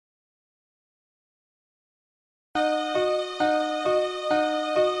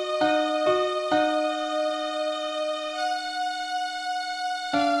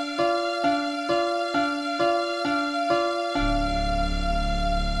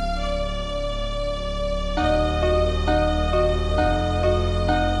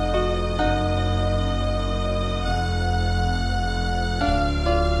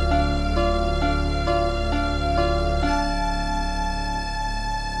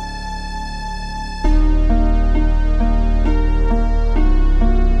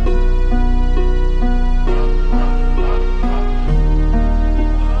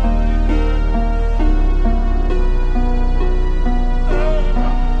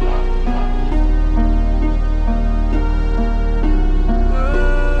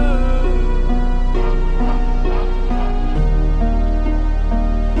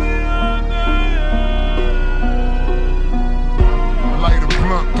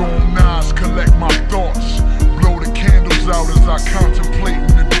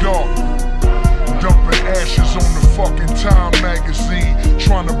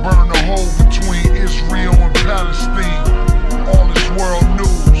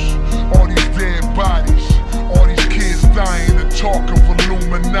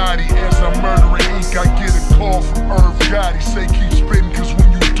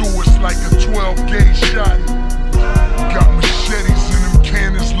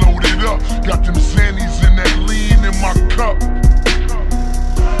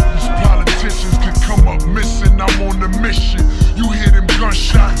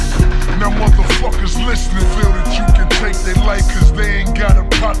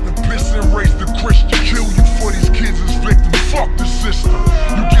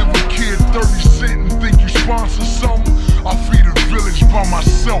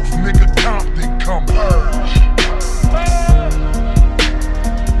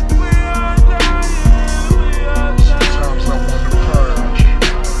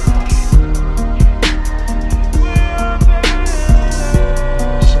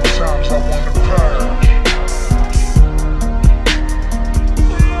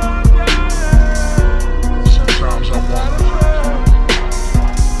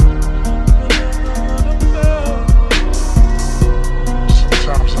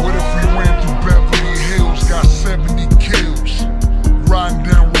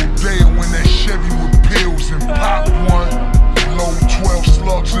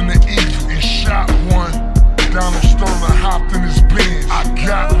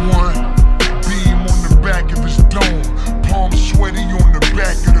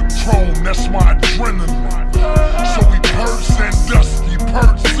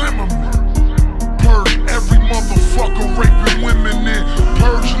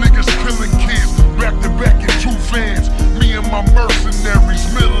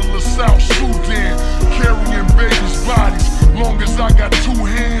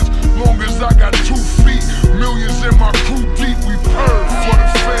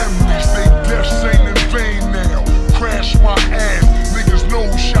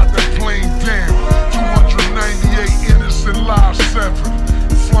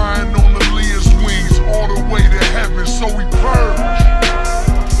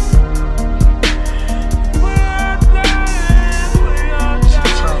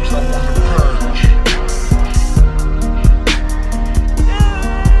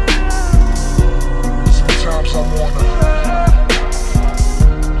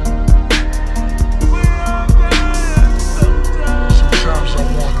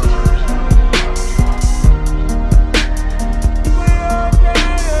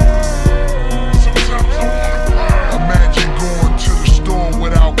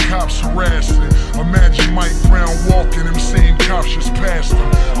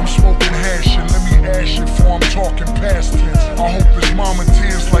talking past tense. I hope his mama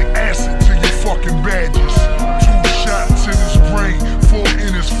tears like acid to your fucking badges. 2 shots in his brain, 4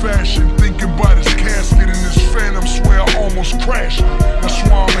 in his fashion. Thinking about his casket and his phantom, swear I almost crashed. That's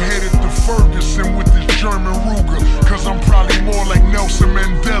why I'm headed to Ferguson with this German Ruger. Cause I'm probably more like Nelson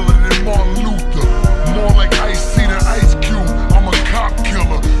Mandela than Martin Luther. More like Ice-T than Ice Cube. I'm a cop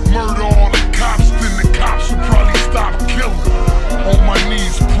killer. Murder all the cops, then the cops will probably stop killing. On my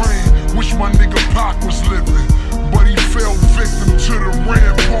knees praying, wish my nigga Pac was living. But he fell victim to the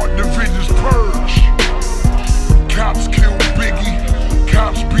Rampart Division's Purge. Cops killed Biggie,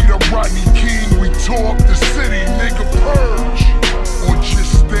 cops beat up Rodney King. We tore up the city, nigga, purge. Or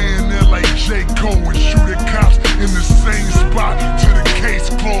just stand there like J. Cole and shoot at cops in the same spot till the case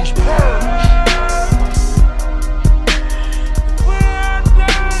closed, purge.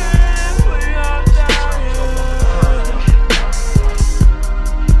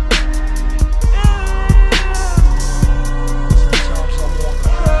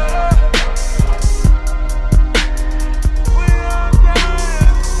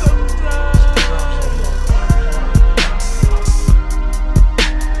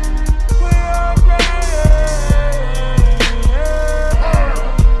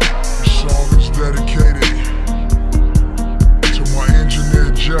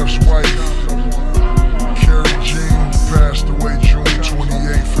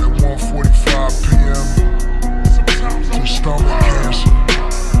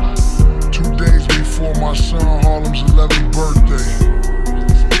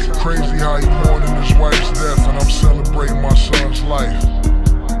 Crazy how he mourning his wife's death and I'm celebrating my son's life.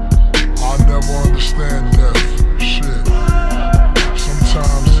 I'll never understand that.